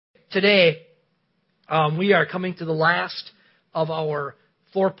Today, we are coming to the last of our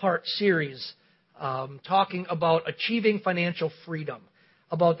 4-part series talking about achieving financial freedom,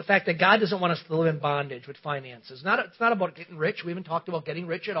 about the fact that God doesn't want us to live in bondage with finances. It's not about getting rich. We haven't talked about getting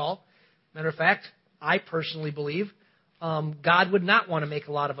rich at all. Matter of fact, I personally believe God would not want to make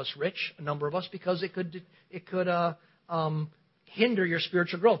a lot of us rich, a number of us, because it could hinder your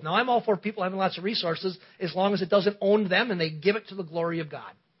spiritual growth. Now, I'm all for people having lots of resources as long as it doesn't own them and they give it to the glory of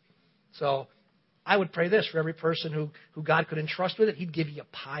God. So I would pray this for every person who God could entrust with it. He'd give you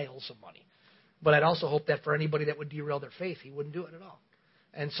piles of money. But I'd also hope that for anybody that would derail their faith, he wouldn't do it at all.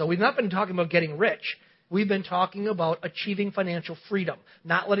 And so we've not been talking about getting rich. We've been talking about achieving financial freedom,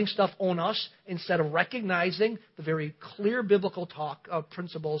 not letting stuff own us, instead of recognizing the very clear biblical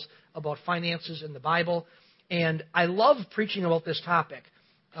principles about finances in the Bible. And I love preaching about this topic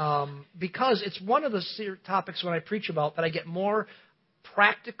because it's one of the topics when I preach about that I get more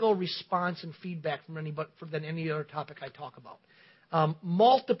practical response and feedback from than any other topic I talk about.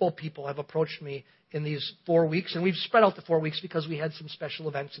 Multiple people have approached me in these 4 weeks, and we've spread out the 4 weeks because we had some special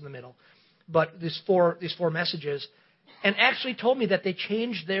events in the middle. But these four messages, and actually told me that they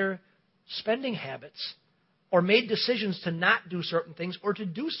changed their spending habits or made decisions to not do certain things or to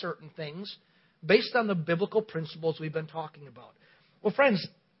do certain things based on the biblical principles we've been talking about. Well, friends,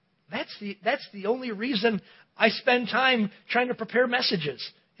 that's the only reason I spend time trying to prepare messages.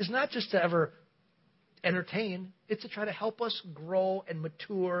 It's not just to ever entertain. It's to try to help us grow and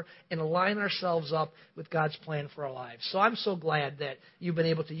mature and align ourselves up with God's plan for our lives. So I'm so glad that you've been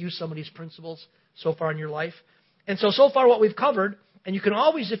able to use some of these principles so far in your life. And so far what we've covered, and you can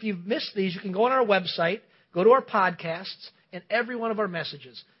always, if you've missed these, you can go on our website, go to our podcasts, and every one of our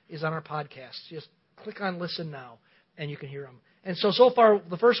messages is on our podcasts. Just click on Listen Now, and you can hear them. And so far,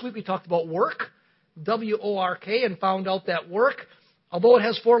 the first week we talked about work, W-O-R-K, and found out that work, although it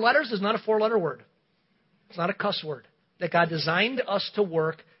has 4 letters, is not a 4-letter word. It's not a cuss word. That God designed us to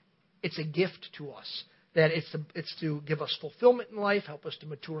work. It's a gift to us. That it's to give us fulfillment in life, help us to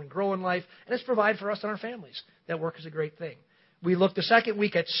mature and grow in life, and it's provide for us and our families. That work is a great thing. We looked the second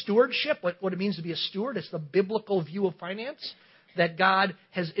week at stewardship, what it means to be a steward. It's the biblical view of finance, that God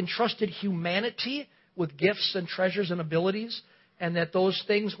has entrusted humanity with gifts and treasures and abilities, and that those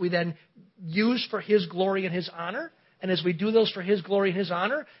things we then use for His glory and His honor. And as we do those for His glory and His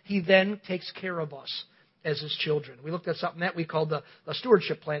honor, He then takes care of us as His children. We looked at something that we called the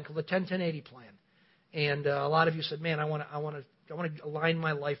stewardship plan, called the 10-10-80 plan. And a lot of you said, man, I want to align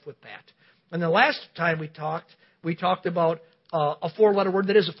my life with that. And the last time we talked about a 4-letter word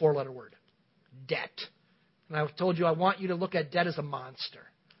that is a 4-letter word, debt. And I told you I want you to look at debt as a monster.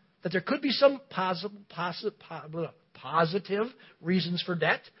 That there could be some positive reasons for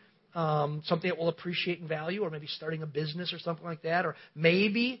debt, something that will appreciate in value, or maybe starting a business or something like that, or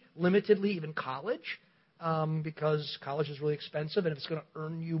maybe limitedly even college, because college is really expensive and it's going to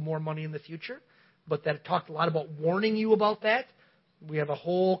earn you more money in the future. But that talked a lot about warning you about that. We have a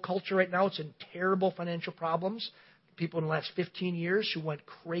whole culture right now. It's in terrible financial problems. People in the last 15 years who went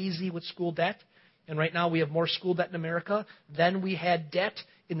crazy with school debt. And right now we have more school debt in America than we had debt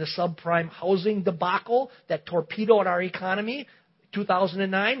in the subprime housing debacle that torpedoed our economy.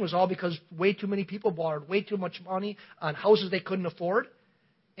 2009 was all because way too many people borrowed way too much money on houses they couldn't afford.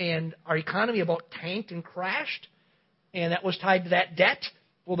 And our economy about tanked and crashed. And that was tied to that debt.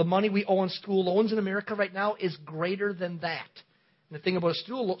 Well, the money we owe on school loans in America right now is greater than that. And the thing about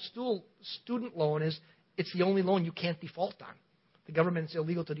a student loan is it's the only loan you can't default on. The government's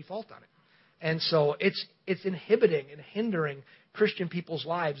illegal to default on it. And so it's inhibiting and hindering Christian people's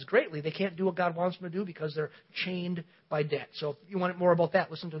lives greatly. They can't do what God wants them to do because they're chained by debt. So if you want more about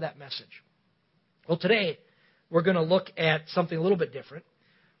that, listen to that message. Well, today we're going to look at something a little bit different.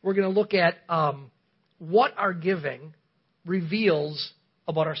 We're going to look at what our giving reveals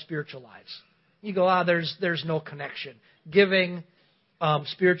about our spiritual lives. You go, there's no connection. Giving,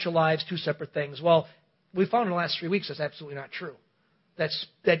 spiritual lives, 2 separate things. Well, we found in the last 3 weeks that's absolutely not true.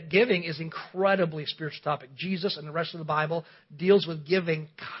 That giving is incredibly spiritual topic. Jesus and the rest of the Bible deals with giving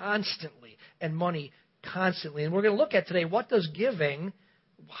constantly and money constantly. And we're going to look at today, what does giving,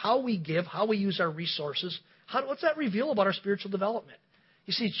 how we give, how we use our resources, what's that reveal about our spiritual development?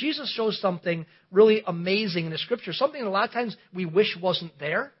 You see, Jesus shows something really amazing in the Scripture, something that a lot of times we wish wasn't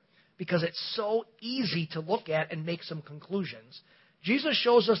there because it's so easy to look at and make some conclusions. Jesus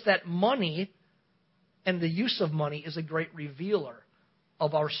shows us that money and the use of money is a great revealer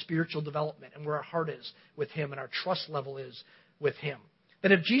of our spiritual development and where our heart is with Him and our trust level is with Him.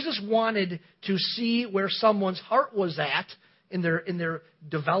 That if Jesus wanted to see where someone's heart was at in their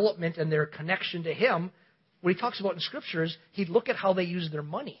development and their connection to Him, what He talks about in Scripture is He'd look at how they use their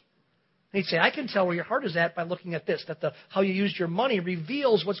money. And he'd say, I can tell where your heart is at by looking at this, that how you used your money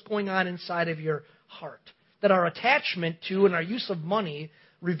reveals what's going on inside of your heart. That our attachment to and our use of money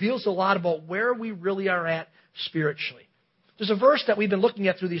reveals a lot about where we really are at spiritually. There's a verse that we've been looking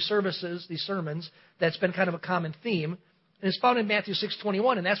at through these services, these sermons, that's been kind of a common theme, and it's found in Matthew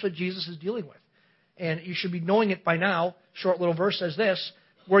 6:21, and that's what Jesus is dealing with. And you should be knowing it by now. Short little verse says this,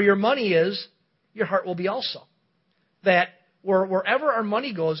 where your money is, your heart will be also. That wherever our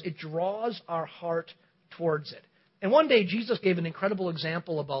money goes, it draws our heart towards it. And one day, Jesus gave an incredible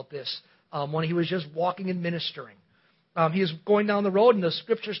example about this when he was just walking and ministering. He was going down the road, and the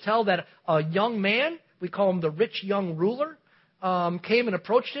scriptures tell that a young man, we call him the rich young ruler, came and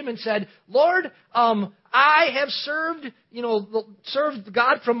approached him and said, Lord, I have served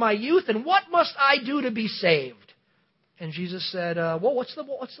God from my youth, and what must I do to be saved? And Jesus said, well, what's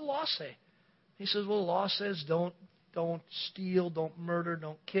the law say? He says, well, the law says don't steal, don't murder,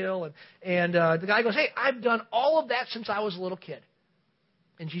 don't kill. And the guy goes, hey, I've done all of that since I was a little kid.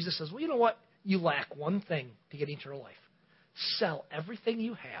 And Jesus says, well, you know what? You lack one thing to get eternal life. Sell everything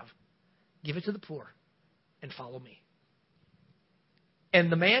you have, give it to the poor, and follow me.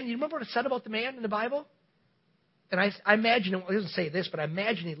 And the man, you remember what it said about the man in the Bible? And I imagine, it doesn't say this, but I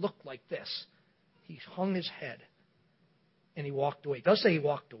imagine he looked like this. He hung his head, and he walked away. It does say he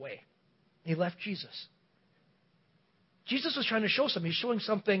walked away. He left Jesus. Jesus was trying to show something. He's showing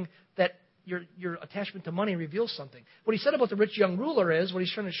something that your attachment to money reveals something. What he said about the rich young ruler is, what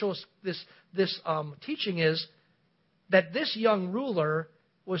he's trying to show us this teaching is, that this young ruler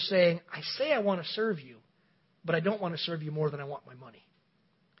was saying, I say I want to serve you, but I don't want to serve you more than I want my money.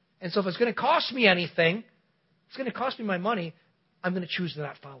 And so if it's going to cost me anything, it's going to cost me my money, I'm going to choose to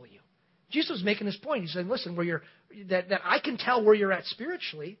not follow you. Jesus was making this point. He said, listen, that I can tell where you're at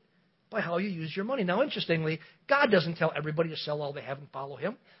spiritually by how you use your money. Now, interestingly, God doesn't tell everybody to sell all they have and follow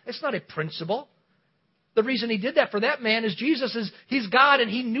him. It's not a principle. The reason he did that for that man is he's God,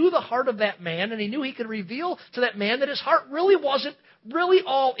 and he knew the heart of that man, and he knew he could reveal to that man that his heart really wasn't really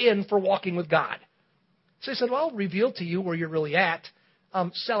all in for walking with God. So he said, well, I'll reveal to you where you're really at.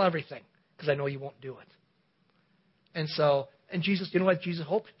 Sell everything, because I know you won't do it. And Jesus, you know what Jesus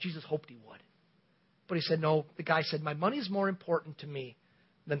hoped? Jesus hoped he would. But he said, no, the guy said, my money is more important to me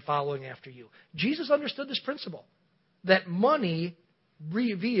than following after you. Jesus understood this principle, that money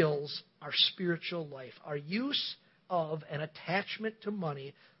reveals our spiritual life. Our use of an attachment to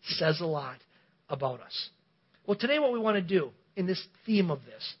money says a lot about us. Well, today what we want to do in this theme of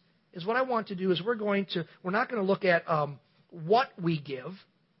this is we're not going to look at what we give,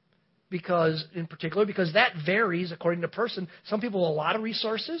 because that varies according to person. Some people have a lot of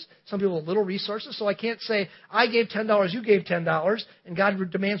resources, some people have little resources. So I can't say, I gave $10, you gave $10, and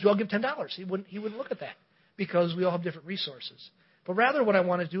God demands we all give $10. He wouldn't look at that, because we all have different resources. But rather what I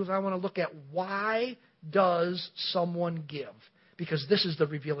want to do is I want to look at, why does someone give? Because this is the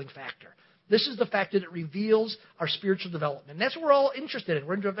revealing factor. This is the factor that reveals our spiritual development. And that's what we're all interested in.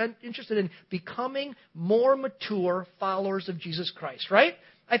 We're interested in becoming more mature followers of Jesus Christ, right?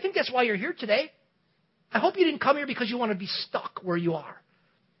 I think that's why you're here today. I hope you didn't come here because you want to be stuck where you are.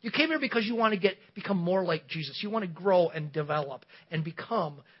 You came here because you want to become more like Jesus. You want to grow and develop and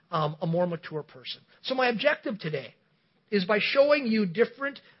become a more mature person. So my objective today is, by showing you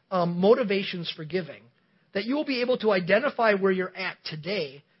different motivations for giving, that you will be able to identify where you're at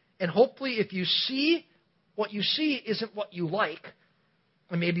today. And hopefully, if you see what you see isn't what you like,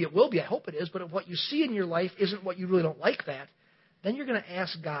 and maybe it will be, I hope it is, but if what you see in your life isn't what you really don't like, then you're going to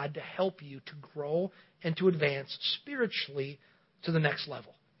ask God to help you to grow and to advance spiritually to the next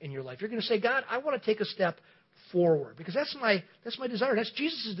level in your life. You're going to say, God, I want to take a step forward, because that's my desire. That's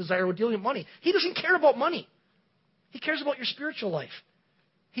Jesus' desire with dealing with money. He doesn't care about money. He cares about your spiritual life.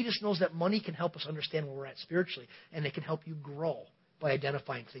 He just knows that money can help us understand where we're at spiritually, and it can help you grow by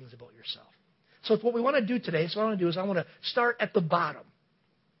identifying things about yourself. So what we want to do today, I want to start at the bottom,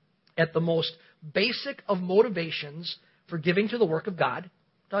 at the most basic of motivations for giving to the work of God.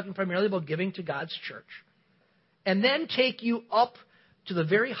 I'm talking primarily about giving to God's church. And then take you up to the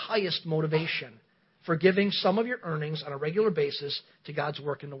very highest motivation for giving some of your earnings on a regular basis to God's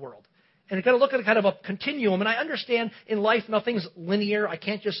work in the world. And you've got to look at kind of a continuum. And I understand in life nothing's linear. I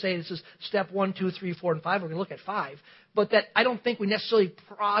can't just say this is step 1, 2, 3, 4, and 5. We're going to look at 5. But that I don't think we necessarily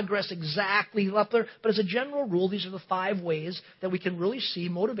progress exactly up there. But as a general rule, these are the 5 ways that we can really see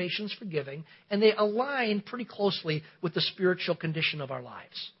motivations for giving. And they align pretty closely with the spiritual condition of our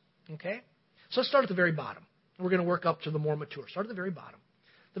lives. Okay? So let's start at the very bottom. We're going to work up to the more mature. Start at the very bottom.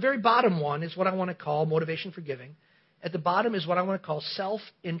 The very bottom one is what I want to call motivation for giving. At the bottom is what I want to call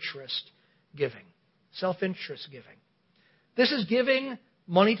self-interest giving. Self-interest giving. This is giving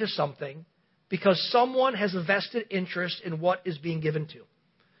money to something because someone has a vested interest in what is being given to.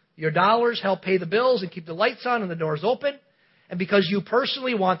 Your dollars help pay the bills and keep the lights on and the doors open. And because you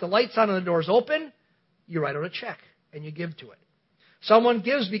personally want the lights on and the doors open, you write out a check and you give to it. Someone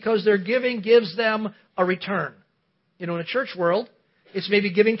gives because their giving gives them a return. In the church world, it's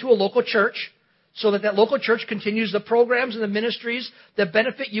maybe giving to a local church so that local church continues the programs and the ministries that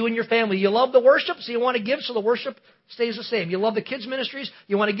benefit you and your family. You love the worship, so you want to give so the worship stays the same. You love the kids' ministries,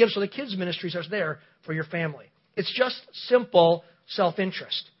 you want to give so the kids' ministries are there for your family. It's just simple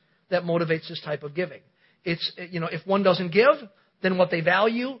self-interest that motivates this type of giving. It's, if one doesn't give, then what they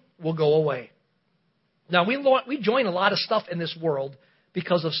value will go away. Now, we join a lot of stuff in this world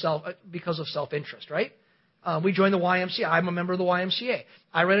because of self-interest, right? We join the YMCA. I'm a member of the YMCA.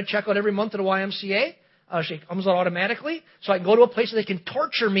 I write a check out every month to the YMCA. It comes out automatically, so I can go to a place where they can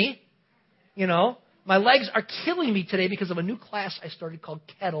torture me. My legs are killing me today because of a new class I started called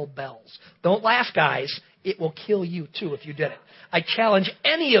kettlebells. Don't laugh, guys. It will kill you, too, if you did it. I challenge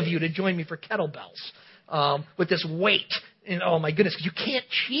any of you to join me for kettlebells with this weight. And, oh, my goodness, you can't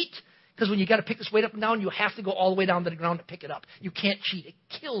cheat. Because when you got to pick this weight up and down, you have to go all the way down to the ground to pick it up. You can't cheat. It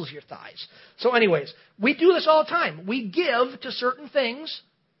kills your thighs. So anyways, we do this all the time. We give to certain things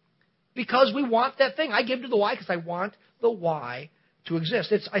because we want that thing. I give to the Y because I want the Y to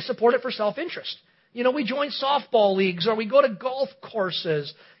exist. I support it for self-interest. We join softball leagues or we go to golf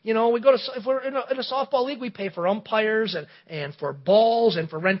courses. If we're in a softball league, we pay for umpires and for balls and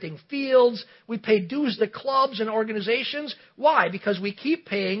for renting fields. We pay dues to clubs and organizations. Why? Because we keep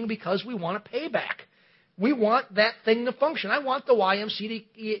paying because we want to pay back. We want that thing to function. I want the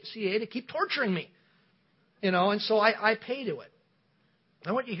YMCA to keep torturing me. And so I pay to it.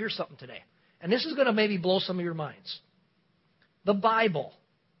 I want you to hear something today. And this is going to maybe blow some of your minds. The Bible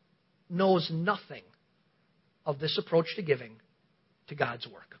knows nothing of this approach to giving to God's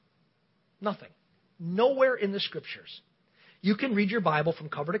work. Nothing. Nowhere in the Scriptures. You can read your Bible from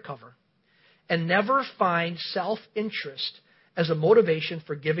cover to cover and never find self-interest as a motivation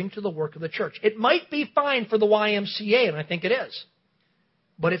for giving to the work of the church. It might be fine for the YMCA, and I think it is,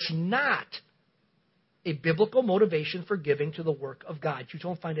 but it's not a biblical motivation for giving to the work of God. You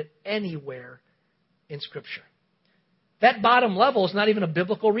don't find it anywhere in Scripture. That bottom level is not even a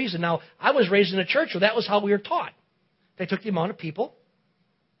biblical reason. Now, I was raised in a church where that was how we were taught. They took the amount of people,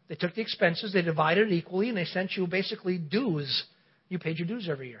 they took the expenses, they divided it equally, and they sent you basically dues. You paid your dues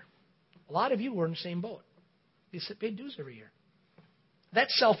every year. A lot of you were in the same boat. You paid dues every year.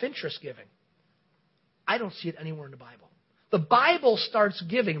 That's self-interest giving. I don't see it anywhere in the Bible. The Bible starts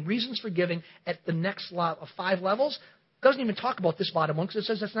giving, reasons for giving, at the next lot of 5 levels. It doesn't even talk about this bottom one because it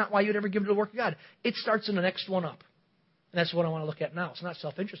says that's not why you'd ever give to the work of God. It starts in the next one up. And that's what I want to look at now. It's not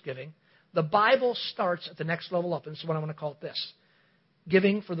self-interest giving. The Bible starts at the next level up, and this is what I want to call it this.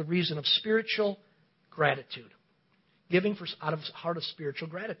 Giving for the reason of spiritual gratitude. Giving out of a heart of spiritual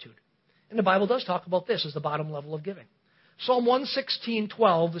gratitude. And the Bible does talk about this as the bottom level of giving. Psalm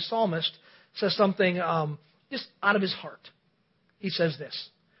 116:12, the psalmist says something just out of his heart. He says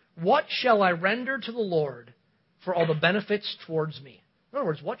this, "What shall I render to the Lord for all the benefits towards me?" In other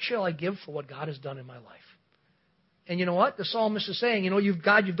words, what shall I give for what God has done in my life? And you know what? The psalmist is saying, you've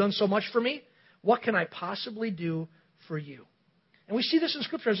done so much for me. What can I possibly do for you? And we see this in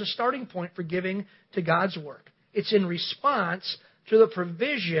Scripture as a starting point for giving to God's work. It's in response to the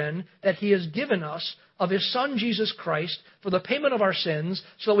provision that He has given us of His Son, Jesus Christ, for the payment of our sins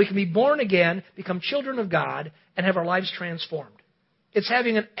so that we can be born again, become children of God, and have our lives transformed. It's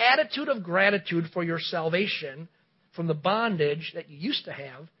having an attitude of gratitude for your salvation from the bondage that you used to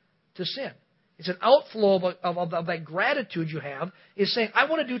have to sin. It's an outflow of that gratitude you have is saying, I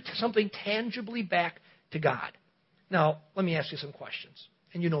want to do something tangibly back to God. Now, let me ask you some questions,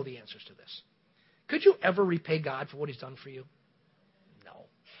 and you know the answers to this. Could you ever repay God for what He's done for you? No.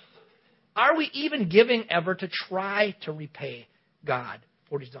 Are we even giving ever to try to repay God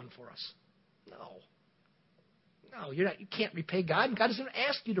for what He's done for us? No. No, you can't repay God, and God doesn't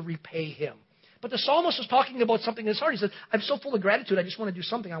ask you to repay Him. But the psalmist was talking about something in his heart. He said, I'm so full of gratitude, I just want to do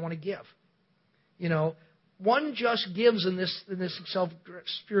something I want to give. One just gives in this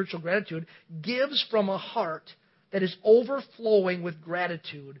spiritual gratitude, gives from a heart that is overflowing with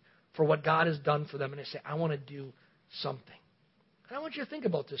gratitude for what God has done for them. And they say, I want to do something. And I want you to think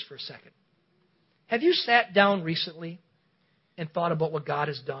about this for a second. Have you sat down recently and thought about what God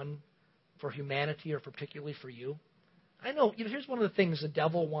has done for humanity or particularly for you? I know, here's one of the things the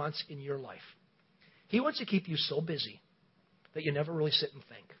devil wants in your life. He wants to keep you so busy that you never really sit and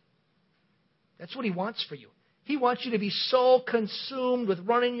think. That's what he wants for you. He wants you to be so consumed with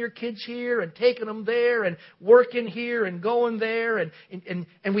running your kids here and taking them there and working here and going there.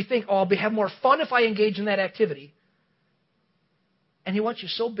 And we think, oh, I'll have more fun if I engage in that activity. And He wants you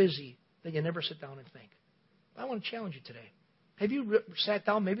so busy that you never sit down and think. I want to challenge you today. Have you sat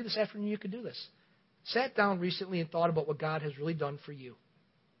down? Maybe this afternoon you could do this. Sat down recently and thought about what God has really done for you,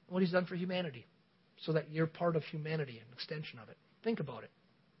 what He's done for humanity, so that you're part of humanity, an extension of it. Think about it.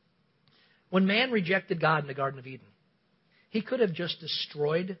 When man rejected God in the Garden of Eden, He could have just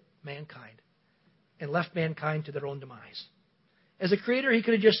destroyed mankind and left mankind to their own demise. As a creator, He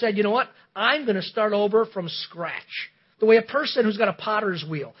could have just said, you know what? I'm going to start over from scratch. The way a person who's got a potter's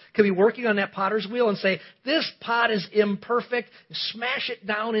wheel could be working on that potter's wheel and say, this pot is imperfect, smash it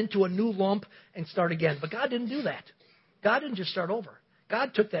down into a new lump and start again. But God didn't do that. God didn't just start over.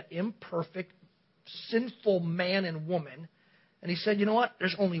 God took that imperfect, sinful man and woman, and He said, you know what?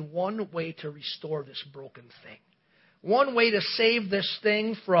 There's only one way to restore this broken thing. One way to save this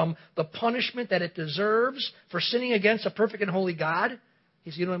thing from the punishment that it deserves for sinning against a perfect and holy God. He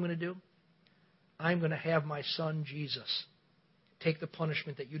said, you know what I'm going to do? I'm going to have my Son, Jesus, take the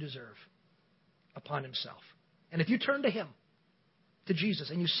punishment that you deserve upon Himself. And if you turn to Him, to Jesus,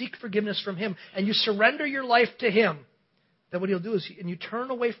 and you seek forgiveness from Him, and you surrender your life to Him, then what He'll do is, and you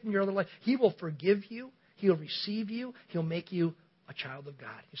turn away from your other life, He will forgive you, He'll receive you, He'll make you a child of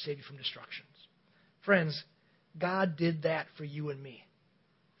God. He'll save you from destructions. Friends, God did that for you and me.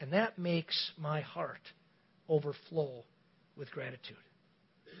 And that makes my heart overflow with gratitude.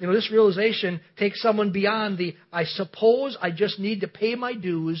 You know, this realization takes someone beyond the, I suppose I just need to pay my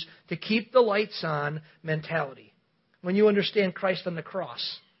dues to keep the lights on mentality. When you understand Christ on the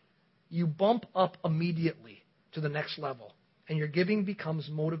cross, you bump up immediately to the next level, and your giving becomes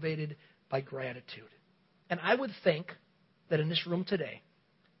motivated by gratitude. And I would think that in this room today,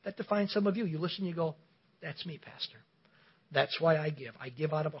 that defines some of you. You listen, you go, that's me, Pastor. That's why I give. I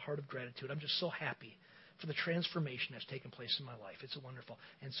give out of a heart of gratitude. I'm just so happy for the transformation that's taken place in my life. It's wonderful.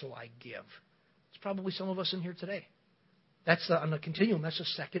 And so I give. It's probably some of us in here today. That's on the continuum. That's the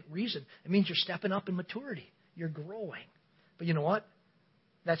second reason. It means you're stepping up in maturity. You're growing. But you know what?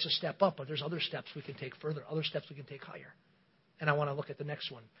 That's a step up, but there's other steps we can take further, other steps we can take higher. And I want to look at the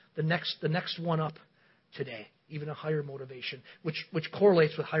next one. The next one up today, even a higher motivation, which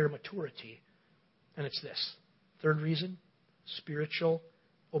correlates with higher maturity. And it's this. Third reason, spiritual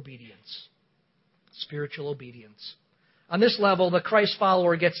obedience. Spiritual obedience. On this level, the Christ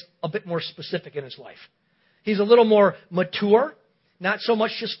follower gets a bit more specific in his life. He's a little more mature, not so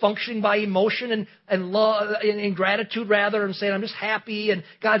much just functioning by emotion and love and gratitude rather, and saying, I'm just happy and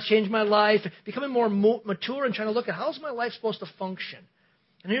God's changed my life. Becoming more mature and trying to look at how's my life supposed to function.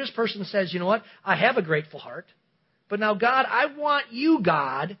 And here this person says, you know what? I have a grateful heart. But now, God, I want you,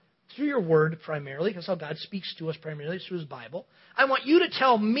 God, through your word primarily, because how God speaks to us primarily through His Bible. I want you to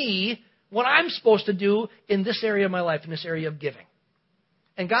tell me what I'm supposed to do in this area of my life, in this area of giving.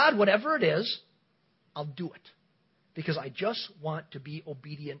 And God, whatever it is, I'll do it. Because I just want to be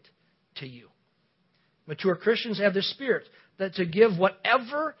obedient to you. Mature Christians have this spirit that to give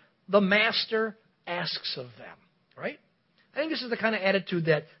whatever the Master asks of them. Right? I think this is the kind of attitude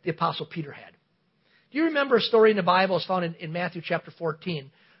that the Apostle Peter had. Do you remember a story in the Bible? It's found in Matthew chapter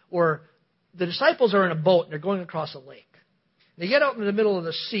 14, where the disciples are in a boat and they're going across a lake. They get out in the middle of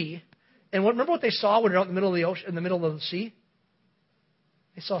the sea. And remember what they saw when they're out in the middle of the ocean, in the middle of the sea?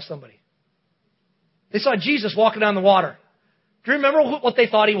 They saw somebody. They saw Jesus walking down the water. Do you remember what they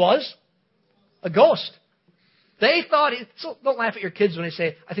thought He was? A ghost. They thought so don't laugh at your kids when they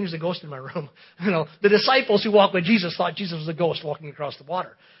say, I think there's a ghost in my room. You know, the disciples who walked with Jesus thought Jesus was a ghost walking across the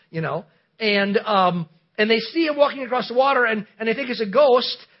water. You know, and they see Him walking across the water and they think it's a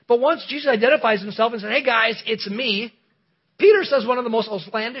ghost. But once Jesus identifies Himself and says, hey guys, it's me, Peter says one of the most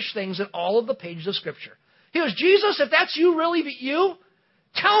outlandish things in all of the pages of Scripture. He goes, Jesus, if that's you, really you,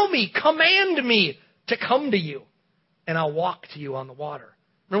 tell me, command me to come to you, and I'll walk to you on the water.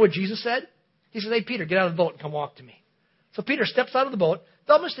 Remember what Jesus said? He said, hey, Peter, get out of the boat and come walk to me. So Peter steps out of the boat,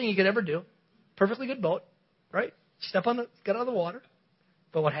 dumbest thing you could ever do, perfectly good boat, right? Get out of the water.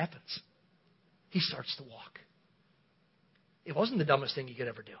 But what happens? He starts to walk. It wasn't the dumbest thing you could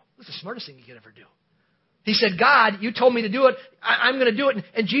ever do. It was the smartest thing you could ever do. He said, God, you told me to do it. I'm going to do it.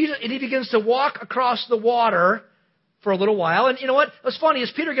 And he begins to walk across the water for a little while. And you know what? What's funny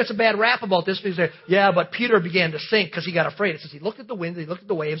is Peter gets a bad rap about this because but Peter began to sink because he got afraid. It says he looked at the wind, he looked at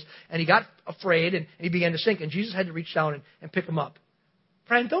the waves, and he got afraid and he began to sink. And Jesus had to reach down and pick him up.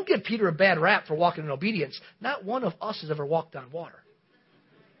 Friend, don't give Peter a bad rap for walking in obedience. Not one of us has ever walked on water.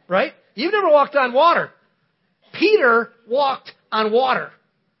 Right? You've never walked on water. Peter walked on water.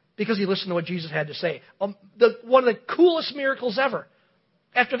 because he listened to what Jesus had to say. One of the coolest miracles ever.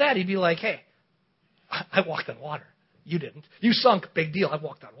 After that, he'd be like, hey, I walked on water. You didn't. You sunk. Big deal. I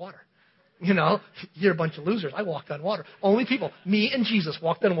walked on water. You know, you're a bunch of losers. I walked on water. Only people, me and Jesus,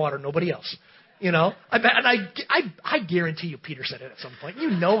 walked on water. Nobody else. You know, I guarantee you Peter said it at some point.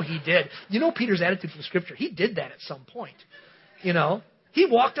 You know he did. You know Peter's attitude from Scripture. He did that at some point. You know, he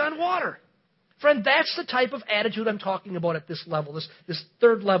walked on water. Friend, that's the type of attitude I'm talking about at this level, this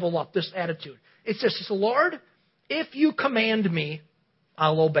third level up, this attitude. It's just, Lord, if you command me,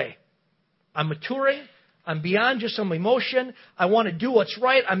 I'll obey. I'm maturing. I'm beyond just some emotion. I want to do what's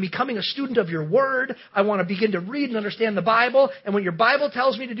right. I'm becoming a student of your word. I want to begin to read and understand the Bible. And when your Bible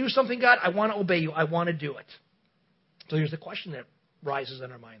tells me to do something, God, I want to obey you. I want to do it. So here's the question that rises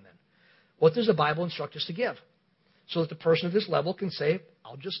in our mind then. What does the Bible instruct us to give? So that the person at this level can say,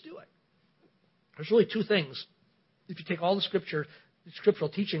 I'll just do it. There's really two things. If you take all the scriptural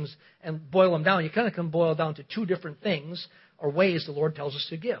teachings and boil them down, you kind of can boil down to two different things or ways the Lord tells us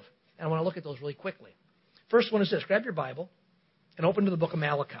to give. And I want to look at those really quickly. First one is this. Grab your Bible and open to the book of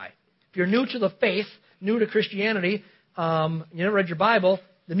Malachi. If you're new to the faith, new to Christianity, you never read your Bible,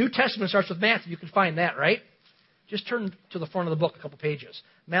 the New Testament starts with Matthew. You can find that, right? Just turn to the front of the book a couple pages.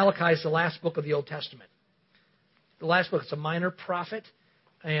 Malachi is the last book of the Old Testament. The last book, it's a minor prophet,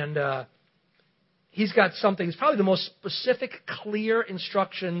 and he's got something. It's probably the most specific, clear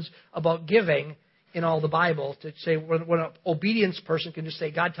instructions about giving in all the Bible to say when an obedience person can just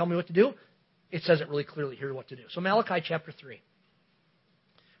say, God, tell me what to do. It says it really clearly here what to do. So Malachi chapter 3.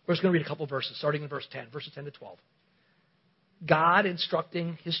 We're just going to read a couple verses, starting in verses 10 to 12. God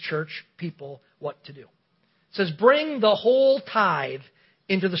instructing his church people what to do. It says, bring the whole tithe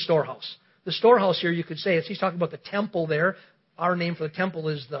into the storehouse. The storehouse here, you could say, he's talking about the temple there. Our name for the temple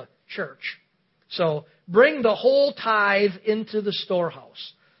is the church. So bring the whole tithe into the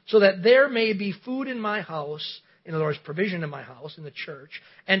storehouse, so that there may be food in my house, in other words, provision in my house, in the church.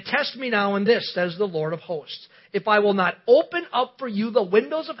 And test me now in this, says the Lord of hosts, if I will not open up for you the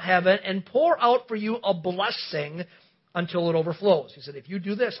windows of heaven and pour out for you a blessing until it overflows. He said, if you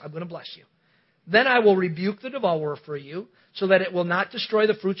do this, I'm going to bless you. Then I will rebuke the devourer for you, so that it will not destroy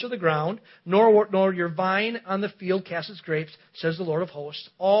the fruits of the ground, nor your vine on the field cast its grapes, says the Lord of hosts.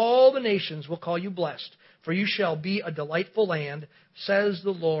 All the nations will call you blessed, for you shall be a delightful land, says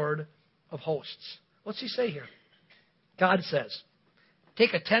the Lord of hosts. What's he say here? God says,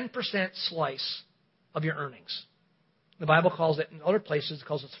 take a 10% slice of your earnings. The Bible calls it, in other places, it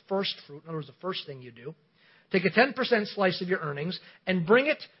calls it first fruit. In other words, the first thing you do. Take a 10% slice of your earnings and bring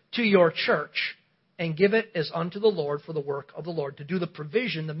it to your church and give it as unto the Lord for the work of the Lord, to do the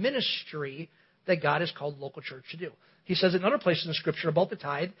provision, the ministry that God has called the local church to do. He says in other places in the Scripture about the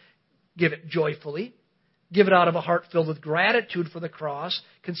tithe, give it joyfully, give it out of a heart filled with gratitude for the cross,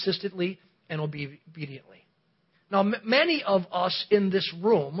 consistently and obediently. Now, many of us in this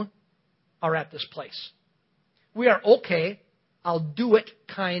room are at this place. We are okay, I'll do it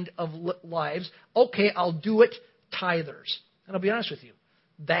kind of lives. Okay, I'll do it tithers. And I'll be honest with you,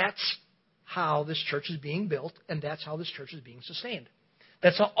 that's how this church is being built, and that's how this church is being sustained.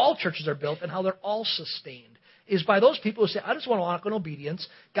 That's how all churches are built and how they're all sustained, is by those people who say, I just want to walk in obedience.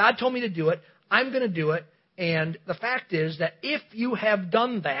 God told me to do it. I'm going to do it. And the fact is that if you have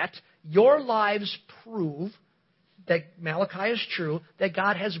done that, your lives prove that Malachi is true, that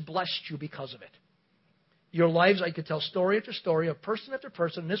God has blessed you because of it. Your lives, I could tell story after story of person after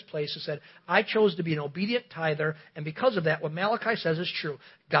person in this place who said, I chose to be an obedient tither, and because of that, what Malachi says is true.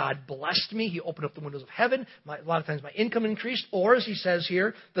 God blessed me. He opened up the windows of heaven. A lot of times my income increased. Or, as he says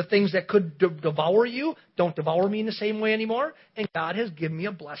here, the things that could devour you don't devour me in the same way anymore. And God has given me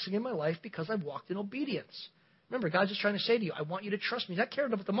a blessing in my life because I've walked in obedience. Remember, God's just trying to say to you, I want you to trust me. He's not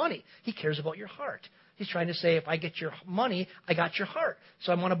caring about the money. He cares about your heart. He's trying to say, if I get your money, I got your heart.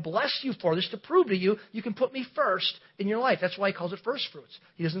 So I want to bless you for this to prove to you, you can put me first in your life. That's why he calls it first fruits.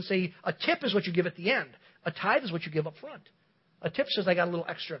 He doesn't say a tip is what you give at the end. A tithe is what you give up front. A tip says I got a little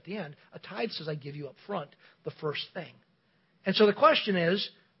extra at the end. A tithe says I give you up front the first thing. And so the question is,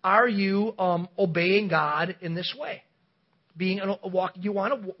 are you obeying God in this way? You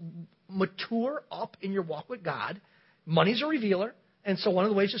want to mature up in your walk with God. Money's a revealer. And so one of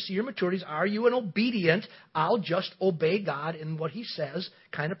the ways to see your maturity is, are you an obedient, I'll just obey God in what he says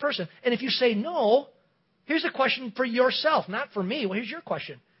kind of person? And if you say no, here's a question for yourself, not for me. Well, here's your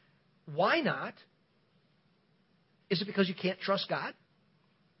question. Why not? Is it because you can't trust God?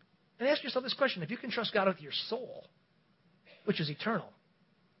 And ask yourself this question. If you can trust God with your soul, which is eternal,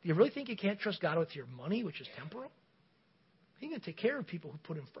 do you really think you can't trust God with your money, which is temporal? He's going to take care of people who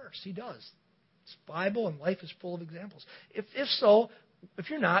put him first. He does. It's Bible, and life is full of examples. If so, if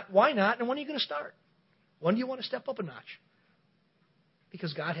you're not, why not? And when are you going to start? When do you want to step up a notch?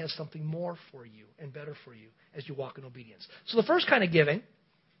 Because God has something more for you and better for you as you walk in obedience. So the first kind of giving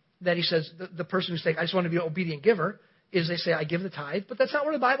that he says, the person who's saying, I just want to be an obedient giver, is they say, I give the tithe. But that's not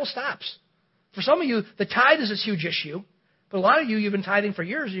where the Bible stops. For some of you, the tithe is this huge issue. But a lot of you, you've been tithing for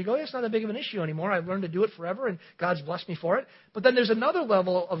years, and you go, it's not that big of an issue anymore. I've learned to do it forever, and God's blessed me for it. But then there's another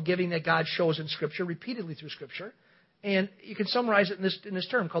level of giving that God shows in Scripture, repeatedly through Scripture. And you can summarize it in this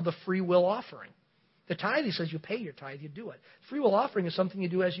term called the free will offering. The tithe, he says, you pay your tithe, you do it. Free will offering is something you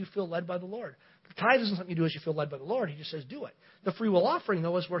do as you feel led by the Lord. The tithe isn't something you do as you feel led by the Lord. He just says, do it. The free will offering,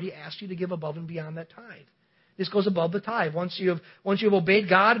 though, is where he asks you to give above and beyond that tithe. This goes above the tithe. Once you have obeyed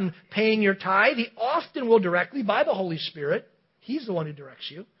God and paying your tithe, he often will directly, by the Holy Spirit, he's the one who directs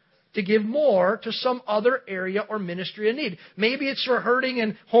you, to give more to some other area or ministry in need. Maybe it's for hurting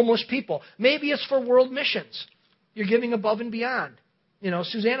and homeless people. Maybe it's for world missions. You're giving above and beyond. You know,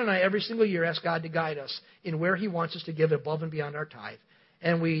 Suzanne and I every single year ask God to guide us in where he wants us to give above and beyond our tithe.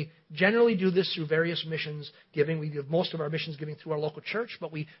 And we generally do this through various missions giving. We give most of our missions giving through our local church,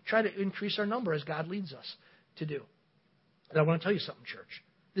 but we try to increase our number as God leads us to do. And I want to tell you something, church.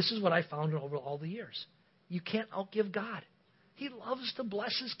 This is what I found over all the years. You can't outgive God. He loves to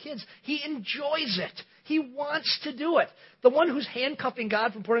bless his kids. He enjoys it. He wants to do it. The one who's handcuffing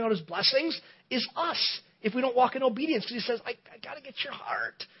God from pouring out his blessings is us if we don't walk in obedience. Because he says, I got to get your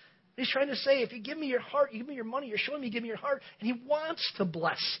heart. He's trying to say, if you give me your heart, you give me your money, you're showing me you give me your heart. And he wants to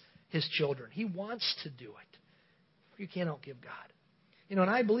bless his children. He wants to do it. You can't outgive God. You know,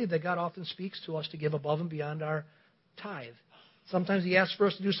 and I believe that God often speaks to us to give above and beyond our tithe. Sometimes he asks for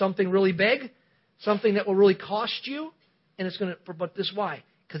us to do something really big, something that will really cost you. And it's going to, but this why?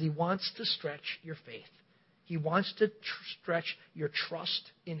 Because he wants to stretch your faith. He wants to stretch your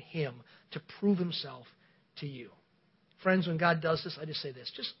trust in him to prove himself to you. Friends, when God does this, I just say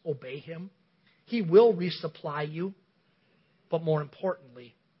this, just obey him. He will resupply you. But more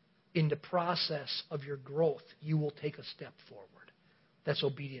importantly, in the process of your growth, you will take a step forward. That's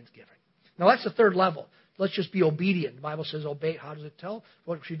obedience giving. Now, that's the third level. Let's just be obedient. The Bible says obey. How does it tell?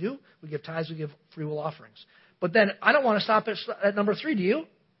 What should we do? We give tithes, we give free will offerings. But then I don't want to stop at number 3, do you?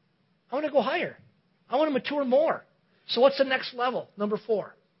 I want to go higher. I want to mature more. So what's the next level? Number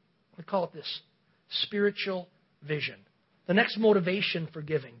 4. We call it this, spiritual vision. The next motivation for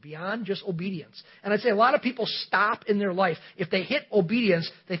giving, beyond just obedience. And I'd say a lot of people stop in their life. If they hit obedience,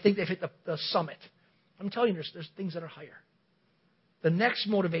 they think they've hit the summit. I'm telling you, there's things that are higher. The next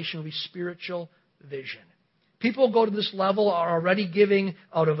motivation will be spiritual vision. People who go to this level are already giving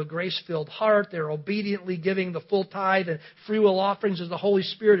out of a grace-filled heart. They're obediently giving the full tithe and free will offerings as the Holy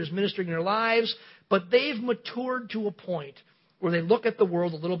Spirit is ministering in their lives. But they've matured to a point where they look at the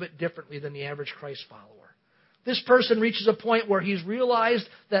world a little bit differently than the average Christ follower. This person reaches a point where he's realized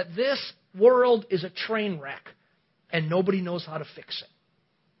that this world is a train wreck and nobody knows how to fix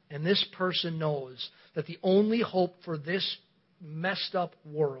it. And this person knows that the only hope for this messed up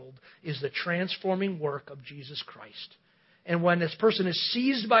world is the transforming work of Jesus Christ. And when this person is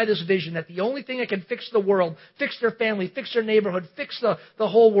seized by this vision that the only thing that can fix the world, fix their family, fix their neighborhood, fix the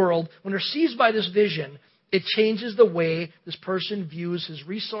whole world, when they're seized by this vision, it changes the way this person views his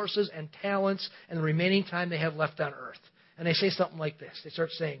resources and talents and the remaining time they have left on earth. And they say something like this. They start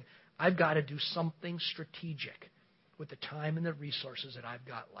saying, I've got to do something strategic with the time and the resources that I've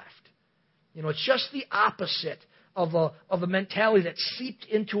got left. You know, it's just the opposite of a mentality that seeped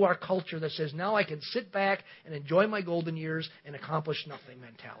into our culture that says, now I can sit back and enjoy my golden years and accomplish nothing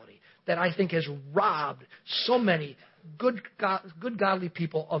mentality. That I think has robbed so many good godly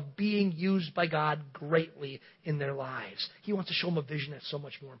people of being used by God greatly in their lives. He wants to show them a vision that's so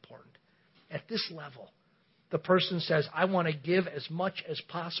much more important. At this level, the person says, I want to give as much as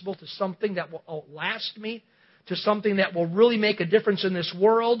possible to something that will outlast me, to something that will really make a difference in this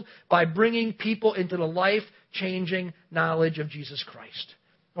world by bringing people into the life-changing knowledge of Jesus Christ.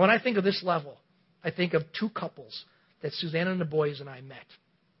 When I think of this level, I think of 2 couples that Suzanne and the boys and I met.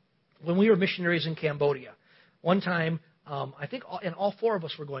 When we were missionaries in Cambodia, one time, I think all 4 of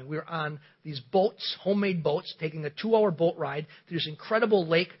us were going. We were on these boats, homemade boats, taking a 2-hour boat ride through this incredible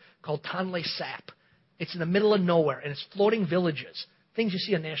lake called Tonle Sap. It's in the middle of nowhere, and it's floating villages. Things you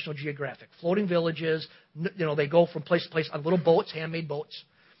see on National Geographic. Floating villages, you know, they go from place to place on little boats, handmade boats.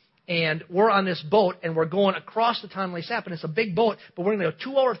 And we're on this boat, and we're going across the Tonle Sap, and it's a big boat, but we're going to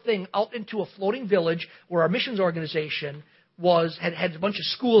do a 2-hour thing out into a floating village where our missions organization had a bunch of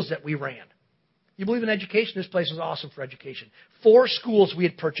schools that we ran. You believe in education? This place was awesome for education. 4 schools we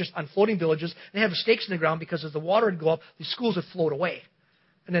had purchased on floating villages. They have stakes in the ground because as the water would go up, these schools would float away.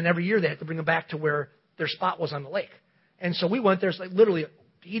 And then every year they had to bring them back to where their spot was on the lake. And so we went there. It's like literally a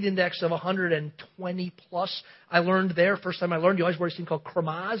heat index of 120 plus. I learned there, first time I learned, you always wear this thing called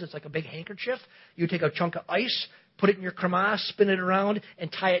cremas. It's like a big handkerchief. You take a chunk of ice, put it in your cremas, spin it around,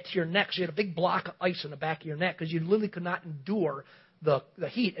 and tie it to your neck. So you had a big block of ice in the back of your neck because you literally could not endure the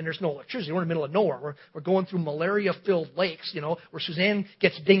heat, and there's no electricity. We're in the middle of nowhere. We're going through malaria-filled lakes, where Suzanne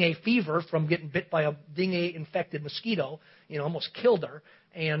gets dengue fever from getting bit by a dengue-infected mosquito, almost killed her.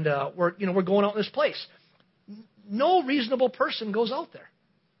 And we're going out in this place. No reasonable person goes out there.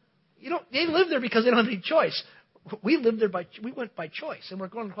 They live there because they don't have any choice. We lived there we went by choice, and we're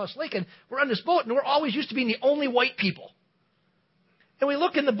going across the lake, and we're on this boat, and we're always used to being the only white people. And we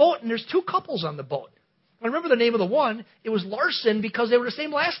look in the boat, and there's two couples on the boat. I remember the name of the one. It was Larson because they were the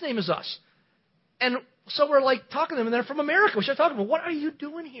same last name as us. And so we're like talking to them, and they're from America. We start talking to them. What are you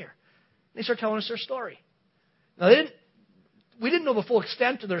doing here? And they start telling us their story. Now, we didn't know the full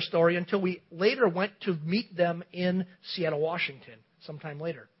extent of their story until we later went to meet them in Seattle, Washington, sometime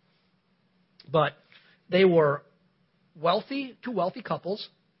later. But they were two wealthy couples,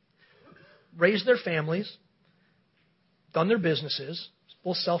 raised their families, done their businesses,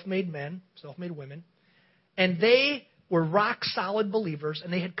 both self-made men, self-made women. And they were rock-solid believers,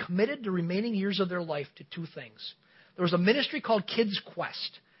 and they had committed the remaining years of their life to two things. There was a ministry called Kids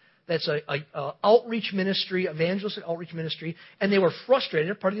Quest. That's an outreach ministry, evangelistic outreach ministry. And they were frustrated.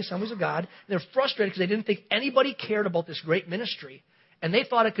 They're part of the Assemblies of God. And they're frustrated because they didn't think anybody cared about this great ministry. And they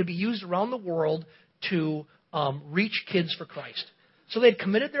thought it could be used around the world to reach kids for Christ. So they'd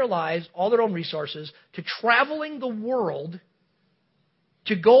committed their lives, all their own resources, to traveling the world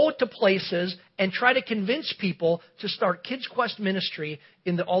to go to places and try to convince people to start Kids Quest ministry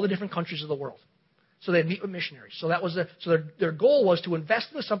in all the different countries of the world. So they'd meet with missionaries. So their goal was to invest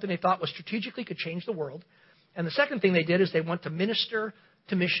into something they thought was strategically could change the world. And the second thing they did is they went to minister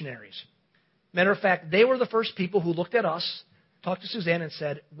to missionaries. Matter of fact, they were the first people who looked at us, talked to Suzanne, and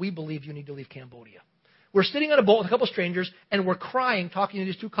said, "We believe you need to leave Cambodia." We're sitting on a boat with a couple of strangers, and we're crying, talking to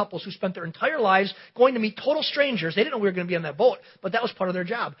these two couples who spent their entire lives going to meet total strangers. They didn't know we were going to be on that boat, but that was part of their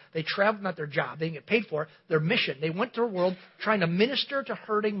job. They traveled, not their job. They didn't get paid for it. Their mission. They went to the world trying to minister to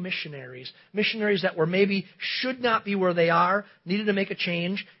hurting missionaries that were maybe should not be where they are, needed to make a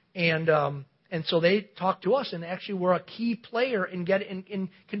change, and so they talked to us and actually were a key player in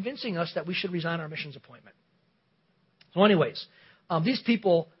convincing us that we should resign our missions appointment. So anyways, these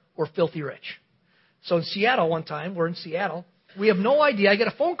people were filthy rich. So in Seattle one time, we're in Seattle. We have no idea. I get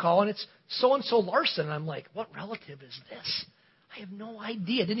a phone call, and it's so-and-so Larson. And I'm like, what relative is this? I have no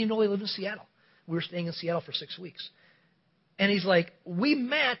idea. Didn't even know they lived in Seattle. We were staying in Seattle for 6 weeks. And he's like, we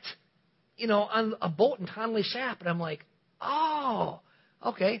met, on a boat in Tonle Sap. And I'm like, oh,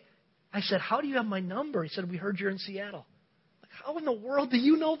 okay. I said, how do you have my number? He said, we heard you're in Seattle. Like, how in the world do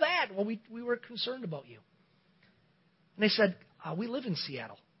you know that? Well, we were concerned about you. And they said, we live in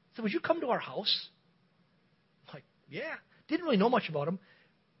Seattle. I said, would you come to our house? Like, yeah. Didn't really know much about them.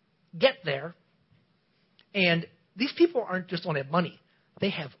 Get there. And these people don't have money. They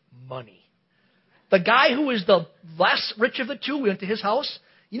have money. The guy who is the less rich of the two, we went to his house.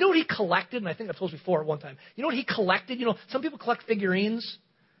 You know what he collected? And I think I've told you before at one time. You know what he collected? Some people collect figurines.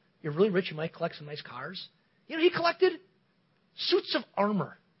 You're really rich, you might collect some nice cars. You know what he collected? Suits of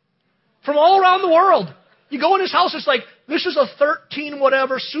armor. From all around the world. You go in his house, it's like, this is a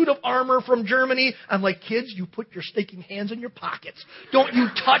 13-whatever suit of armor from Germany. I'm like, kids, you put your stinking hands in your pockets. Don't you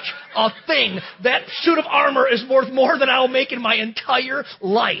touch a thing. That suit of armor is worth more than I'll make in my entire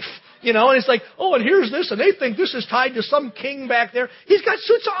life. And it's like, oh, and here's this, and they think this is tied to some king back there. He's got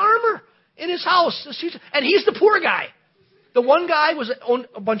suits of armor in his house. And he's the poor guy. The one guy owned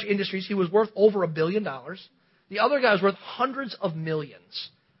a bunch of industries. He was worth over $1 billion. The other guy was worth hundreds of millions.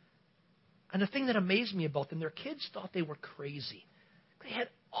 And the thing that amazed me about them, their kids thought they were crazy. They had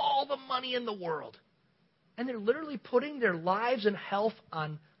all the money in the world. And they're literally putting their lives and health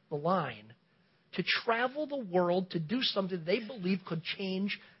on the line to travel the world to do something they believe could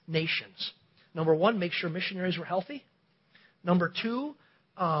change nations. Number one, make sure missionaries were healthy. Number two,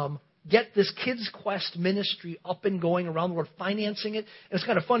 get this Kids Quest ministry up and going around the world, financing it. And it's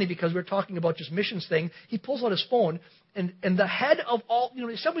kind of funny because we're talking about just missions thing. He pulls out his phone, and the head of all, the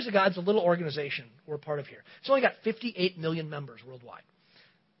Assemblies of God's a little organization we're part of here. It's only got 58 million members worldwide.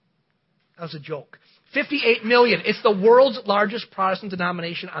 That was a joke. 58 million. It's the world's largest Protestant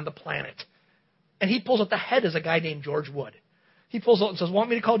denomination on the planet. And he pulls out the head as a guy named George Wood. He pulls out and says, want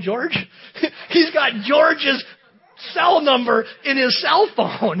me to call George? He's got George's cell number in his cell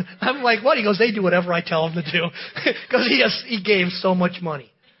phone. I'm like, what? He goes, they do whatever I tell them to do. Because he gave so much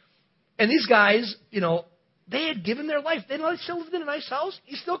money. And these guys, They had given their life. They still lived in a nice house.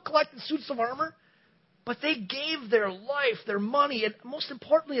 He still collected suits of armor. But they gave their life, their money, and most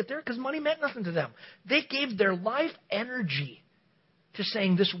importantly, because money meant nothing to them, they gave their life energy to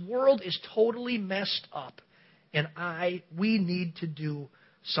saying this world is totally messed up, and we need to do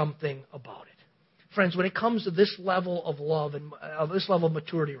something about it. Friends, when it comes to this level of love and this level of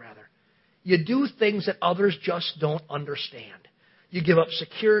maturity, rather, you do things that others just don't understand. You give up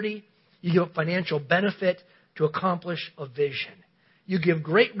security, you give up financial benefit to accomplish a vision. You give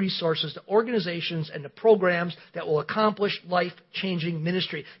great resources to organizations and to programs that will accomplish life-changing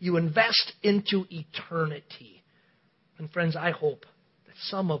ministry. You invest into eternity. And friends, I hope that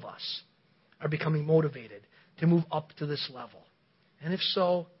some of us are becoming motivated to move up to this level. And if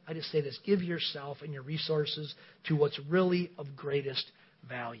so, I just say this: give yourself and your resources to what's really of greatest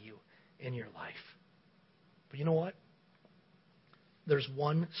value in your life. But you know what? There's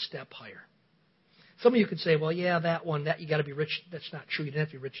one step higher. Some of you could say, well, yeah, that you got to be rich. That's not true. You don't have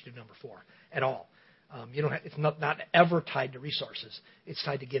to be rich to do number 4 at all. It's not ever tied to resources. It's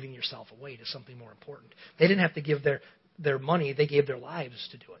tied to giving yourself away to something more important. They didn't have to give their money. They gave their lives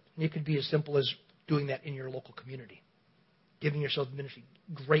to do it. And it could be as simple as doing that in your local community, giving yourself ministry,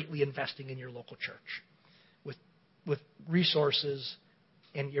 greatly investing in your local church with resources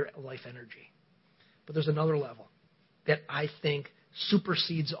and your life energy. But there's another level that I think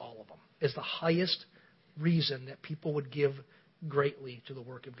supersedes all of them, is the highest reason that people would give greatly to the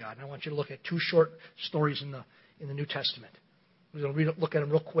work of God. And I want you to look at 2 short stories in the New Testament. We're going to look at them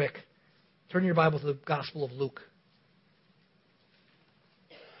real quick. Turn your Bible to the Gospel of Luke.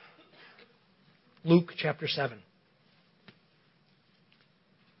 Luke chapter 7.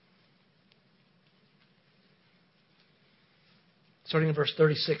 Starting in verse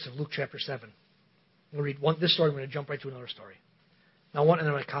 36 of Luke chapter 7. I'm going to read this story. I'm going to jump right to another story. And then I'm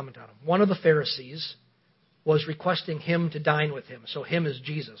going to comment on him. One of the Pharisees was requesting him to dine with him. So him is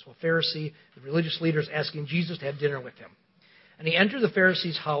Jesus. Well, Pharisee, the religious leader, is asking Jesus to have dinner with him. And he entered the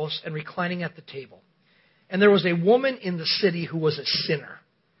Pharisee's house and reclining at the table. And there was a woman in the city who was a sinner.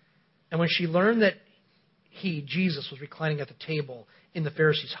 And when she learned that Jesus, was reclining at the table in the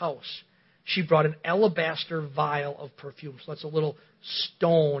Pharisee's house, she brought an alabaster vial of perfume. So that's a little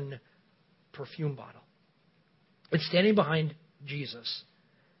stone perfume bottle. And standing behind Jesus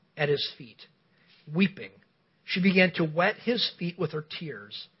at his feet, weeping, she began to wet his feet with her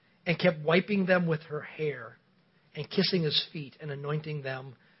tears and kept wiping them with her hair and kissing his feet and anointing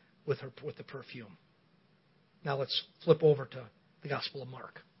them with the perfume. Now let's flip over to the Gospel of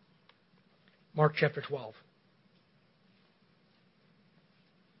Mark. Mark chapter 12.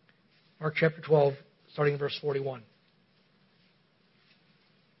 Mark chapter 12, starting in verse 41.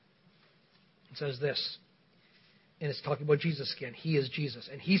 It says this, and it's talking about Jesus again. He is Jesus.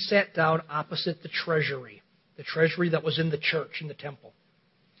 And he sat down opposite the treasury that was in the church, in the temple,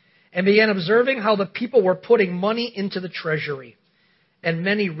 and began observing how the people were putting money into the treasury. And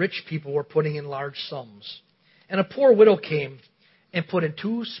many rich people were putting in large sums. And a poor widow came and put in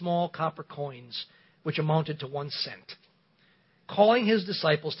 2 small copper coins, which amounted to 1 cent. Calling his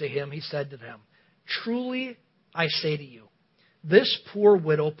disciples to him, he said to them, "Truly I say to you, this poor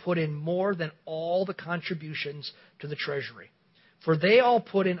widow put in more than all the contributions to the treasury. For they all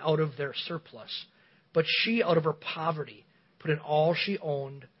put in out of their surplus, but she out of her poverty put in all she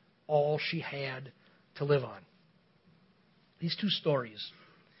owned, all she had to live on." These 2 stories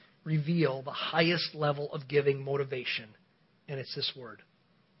reveal the highest level of giving motivation, and it's this word,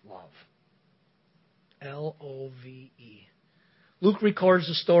 love. L-O-V-E. Luke records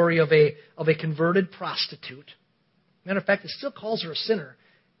the story of a converted prostitute. Matter of fact, it still calls her a sinner.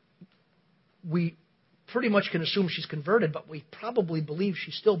 We pretty much can assume she's converted, but we probably believe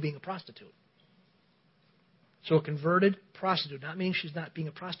she's still being a prostitute. So a converted prostitute, not meaning she's not being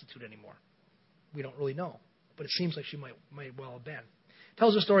a prostitute anymore. We don't really know, but it seems like she might well have been. It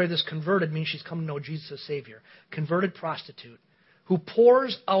tells the story of this converted, means she's come to know Jesus as Savior. Converted prostitute who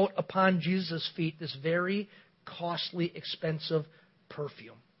pours out upon Jesus' feet this very costly, expensive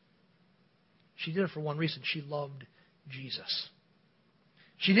perfume. She did it for one reason. She loved Jesus.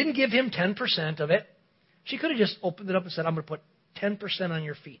 She didn't give him 10% of it. She could have just opened it up and said, "I'm going to put 10% on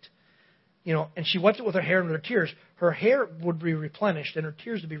your feet." And she wiped it with her hair and with her tears. Her hair would be replenished and her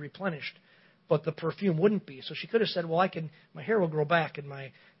tears would be replenished, but the perfume wouldn't be. So she could have said, "Well, my hair will grow back and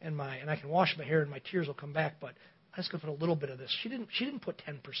I can wash my hair and my tears will come back, but I'm just going to put a little bit of this." She didn't put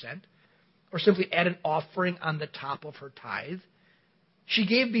 10% or simply add an offering on the top of her tithe. She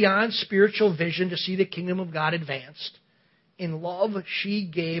gave beyond spiritual vision to see the kingdom of God advanced. In love, she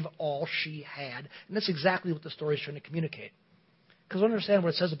gave all she had. And that's exactly what the story is trying to communicate. Because understand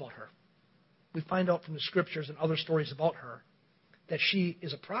what it says about her. we find out from the scriptures and other stories about her that she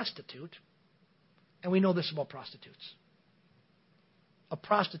is a prostitute. And we know this about prostitutes. A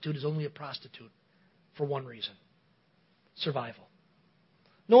prostitute is only a prostitute for one reason: survival.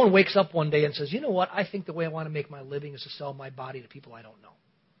 No one wakes up one day and says, you know what, I think the way I want to make my living is to sell my body to people I don't know.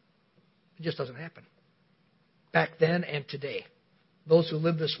 It just doesn't happen. Back then and today, those who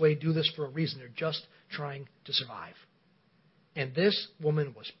live this way do this for a reason. They're just trying to survive. And this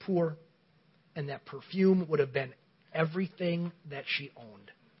woman was poor, and that perfume would have been everything that she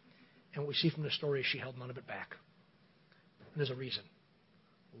owned. And what we see from the story is she held none of it back. And there's a reason.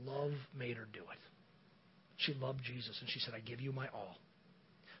 Love made her do it. She loved Jesus, and she said, I give you my all.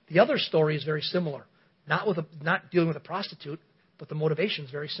 The other story is very similar. Not dealing with a prostitute, but the motivation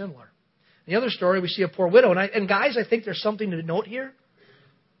is very similar. In the other story, we see a poor widow. And guys, I think there's something to note here.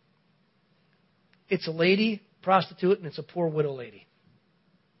 It's a lady prostitute, and it's a poor widow lady.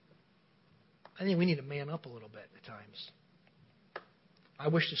 I think we need to man up a little bit at times. I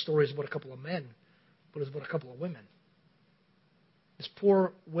wish the story was about a couple of men, but it's about a couple of women. This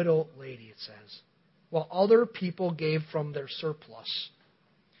poor widow lady, it says, while other people gave from their surplus,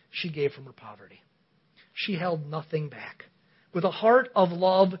 she gave from her poverty. She held nothing back. With a heart of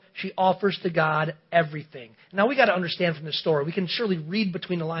love, she offers to God everything. Now, we got to understand from this story, we can surely read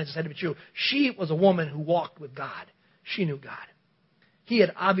between the lines, it's had to be true. She was a woman who walked with God. She knew God. He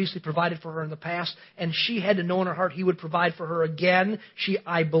had obviously provided for her in the past, and she had to know in her heart He would provide for her again.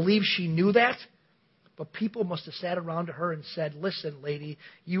 I believe she knew that. But people must have sat around to her and said, listen, lady,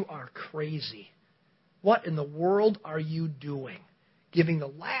 you are crazy. What in the world are you doing? Giving the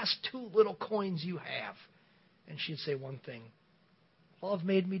last 2 little coins you have. And she'd say one thing: love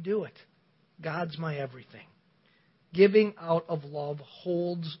made me do it. God's my everything. Giving out of love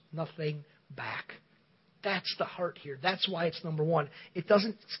holds nothing back. That's the heart here. That's why it's number one. It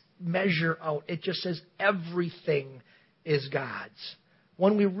doesn't measure out. It just says everything is God's.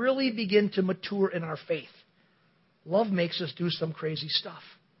 When we really begin to mature in our faith, love makes us do some crazy stuff.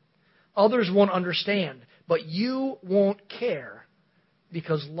 Others won't understand, but you won't care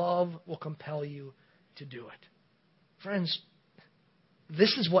because love will compel you to do it. Friends,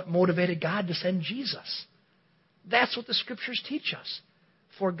 this is what motivated God to send Jesus. That's what the Scriptures teach us.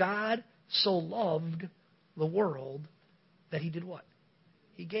 For God so loved the world that He did what?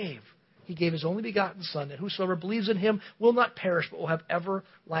 He gave. He gave His only begotten Son, that whosoever believes in Him will not perish, but will have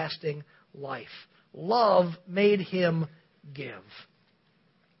everlasting life. Love made Him give.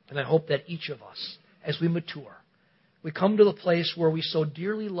 And I hope that each of us, as we mature, we come to the place where we so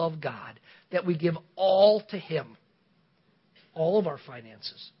dearly love God that we give all to Him. All of our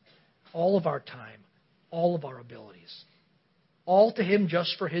finances, all of our time, all of our abilities. All to Him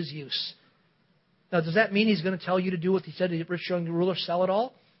just for His use. Now, does that mean He's going to tell you to do what He said to the rich young ruler, sell it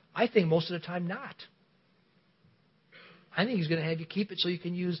all? I think most of the time not. I think He's going to have you keep it so you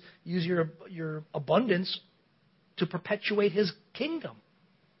can use your abundance to perpetuate His kingdom.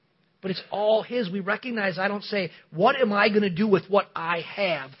 But it's all His. We recognize, I don't say, what am I going to do with what I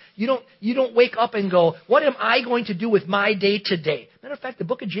have? You don't wake up and go, what am I going to do with my day today? Matter of fact, the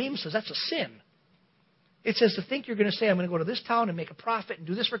book of James says that's a sin. It says to think you're going to say, I'm going to go to this town and make a profit and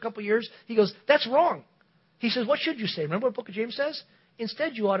do this for a couple of years. He goes, that's wrong. He says, what should you say? Remember what the book of James says?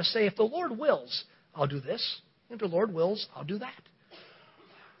 Instead, you ought to say, if the Lord wills, I'll do this. If the Lord wills, I'll do that.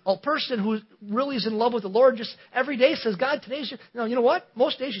 A person who really is in love with the Lord just every day says, God, today's your... No, you know what?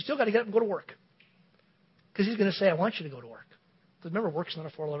 Most days you still got to get up and go to work. Because He's going to say, I want you to go to work. Because remember, work's not a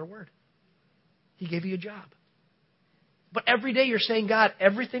 4-letter word. He gave you a job. But every day you're saying, God,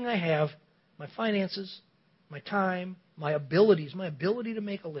 everything I have, my finances, my time, my abilities, my ability to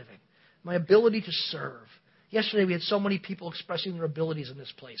make a living, my ability to serve. Yesterday we had so many people expressing their abilities in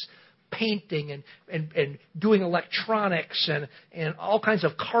this place. Painting and doing electronics and all kinds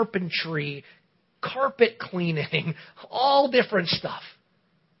of carpentry, carpet cleaning, all different stuff.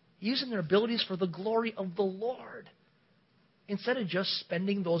 Using their abilities for the glory of the Lord. Instead of just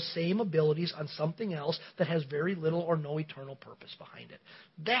spending those same abilities on something else that has very little or no eternal purpose behind it.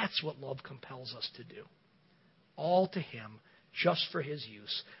 That's what love compels us to do. All to Him, just for His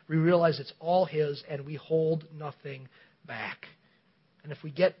use. We realize it's all His and we hold nothing back. And if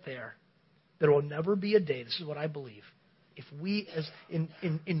we get there will never be a day, this is what I believe, if we as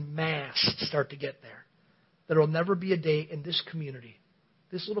in mass start to get there will never be a day in this community,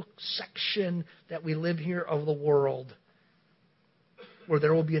 this little section that we live here of the world, where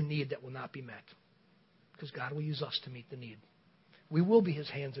there will be a need that will not be met. Because God will use us to meet the need. We will be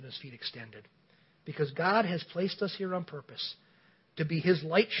His hands and His feet extended. Because God has placed us here on purpose to be His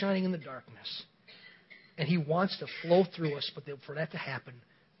light shining in the darkness. And He wants to flow through us, but for that to happen,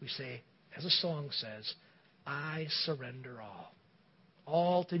 we say, as a song says, I surrender all.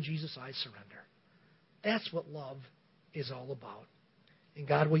 All to Jesus I surrender. That's what love is all about. And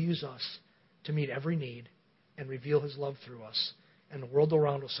God will use us to meet every need and reveal His love through us. And the world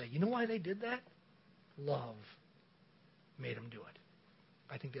around will say, you know why they did that? Love made them do it.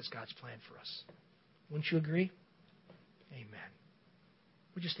 I think that's God's plan for us. Wouldn't you agree? Amen.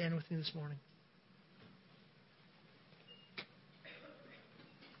 Would you stand with me this morning?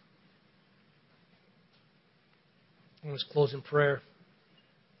 Let's close in prayer.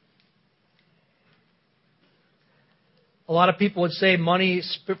 A lot of people would say money,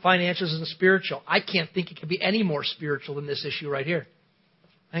 finances, and spiritual. I can't think it could be any more spiritual than this issue right here.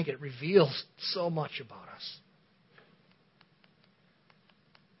 I think it reveals so much about us.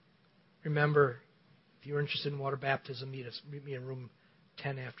 Remember, if you're interested in water baptism, meet me in room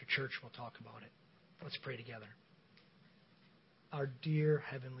 10 after church. We'll talk about it. Let's pray together. Our dear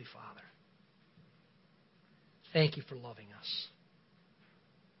Heavenly Father, thank you for loving us.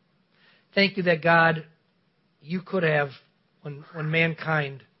 Thank you that, God, you could have, when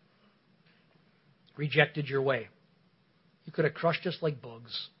mankind rejected your way, you could have crushed us like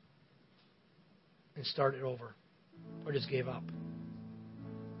bugs and started over or just gave up.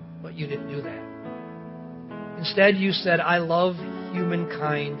 But you didn't do that. Instead, you said, I love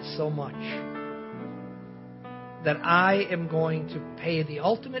humankind so much that I am going to pay the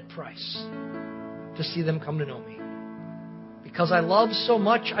ultimate price to see them come to know me. Because I love so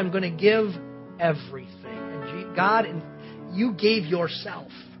much, I'm going to give everything. And God, you gave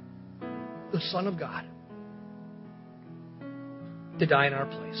yourself, the Son of God, to die in our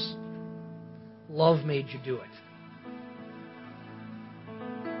place. Love made you do it.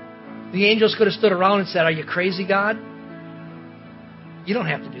 The angels could have stood around and said, are you crazy, God? You don't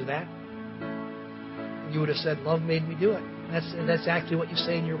have to do that. You would have said, love made me do it. And that's actually what you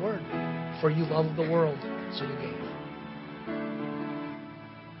say in your word. For you loved the world, so you gave.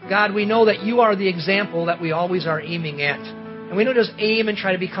 God, we know that you are the example that we always are aiming at. And we don't just aim and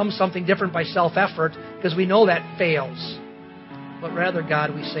try to become something different by self-effort, because we know that fails. But rather,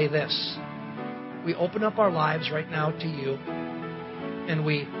 God, we say this. We open up our lives right now to you, and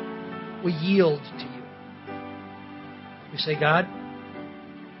we yield to you. We say, God,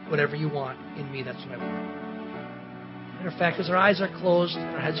 whatever you want in me, that's what I want. Matter of fact, as our eyes are closed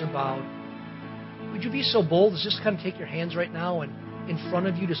and our heads are bowed, would you be so bold as just kind of take your hands right now and in front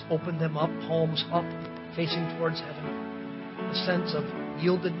of you just open them up, palms up, facing towards heaven? A sense of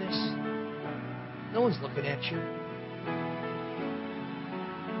yieldedness. No one's looking at you.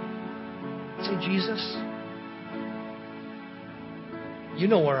 Say, Jesus, you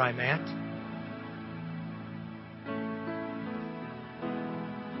know where I'm at.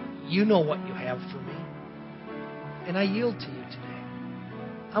 You know what you have for me. And I yield to you today.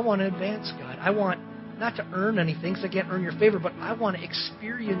 I want to advance, God. I want not to earn anything, because I can't earn your favor, but I want to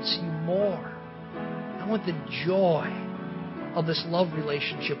experience you more. I want the joy of this love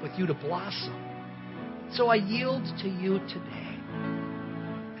relationship with you to blossom. So I yield to you today.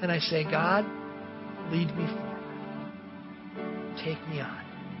 And I say, God, lead me forward. Take me on.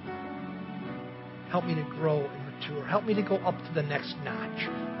 Help me to grow and mature. Help me to go up to the next notch,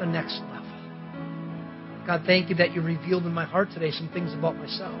 the next level. God, thank you that you revealed in my heart today some things about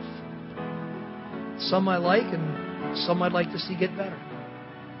myself. Some I like and some I'd like to see get better.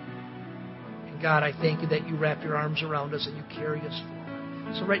 And God, I thank you that you wrap your arms around us and you carry us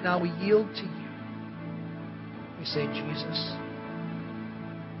forward. So right now we yield to you. We say, Jesus,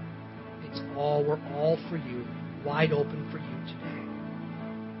 we're all for you, wide open for you today.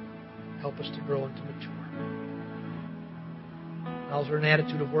 Help us to grow and to mature. Now, as we're in an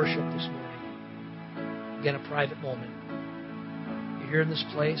attitude of worship this morning, again, a private moment. You're here in this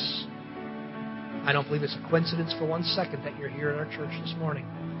place. I don't believe it's a coincidence for 1 second that you're here in our church this morning.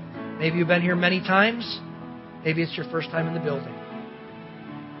 Maybe you've been here many times. Maybe it's your first time in the building.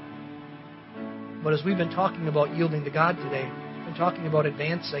 But as we've been talking about yielding to God today, we've been talking about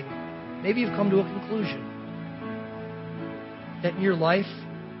advancing, maybe you've come to a conclusion that in your life,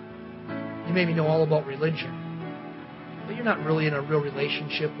 you maybe know all about religion, but you're not really in a real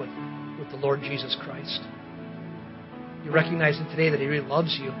relationship with the Lord Jesus Christ. You're recognizing today that He really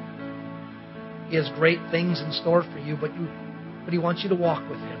loves you. He has great things in store for you, but He wants you to walk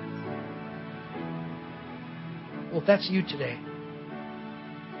with Him. Well, if that's you today,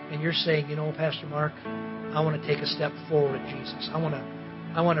 and you're saying, you know, Pastor Mark, I want to take a step forward with Jesus. I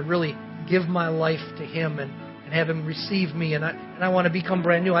want to really give my life to Him and have Him receive me, and I want to become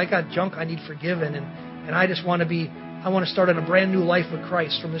brand new. I got junk I need forgiven, and I just want to start on a brand new life with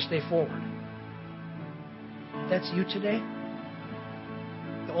Christ from this day forward. If that's you today,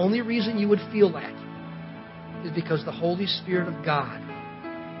 The only reason you would feel that is because the Holy Spirit of God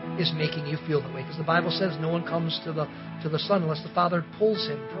is making you feel that way. Because the Bible says no one comes to the Son unless the Father pulls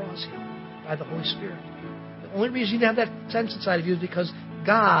him, draws him by the Holy Spirit. The only reason you have that sense inside of you is because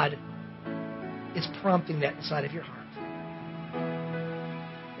God is prompting that inside of your heart.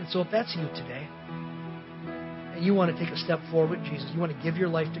 And so if that's you today, and you want to take a step forward with Jesus, you want to give your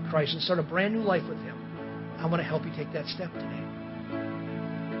life to Christ and start a brand new life with Him, I want to help you take that step today.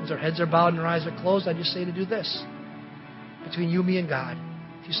 As our heads are bowed and our eyes are closed, I just say to do this. Between you, me, and God.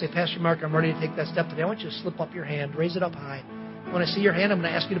 If you say, Pastor Mark, I'm ready to take that step today, I want you to slip up your hand, raise it up high. When I see your hand, I'm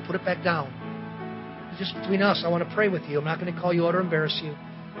going to ask you to put it back down. Just between us, I want to pray with you. I'm not going to call you out or embarrass you.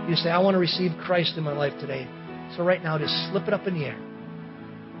 You say, I want to receive Christ in my life today. So right now, just slip it up in the air.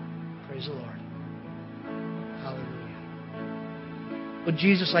 Praise the Lord. Hallelujah. But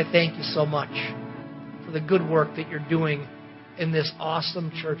Jesus, I thank you so much for the good work that you're doing in this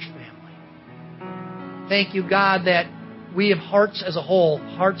awesome church family. Thank you, God, that we have hearts as a whole,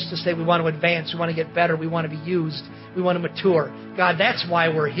 hearts to say we want to advance, we want to get better, we want to be used, we want to mature. God, that's why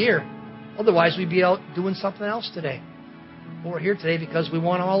we're here. Otherwise, we'd be out doing something else today. But we're here today because we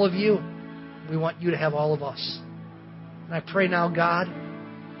want all of you. We want you to have all of us. And I pray now, God,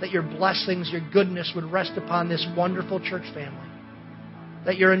 that your blessings, your goodness would rest upon this wonderful church family.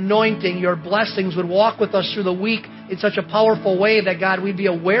 That your anointing, your blessings would walk with us through the week in such a powerful way that, God, we'd be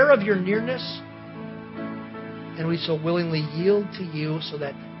aware of your nearness and we so willingly yield to you so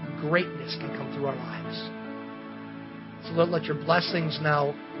that greatness can come through our lives. So Lord, let your blessings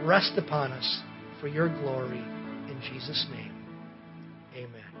now rest upon us for your glory in Jesus' name.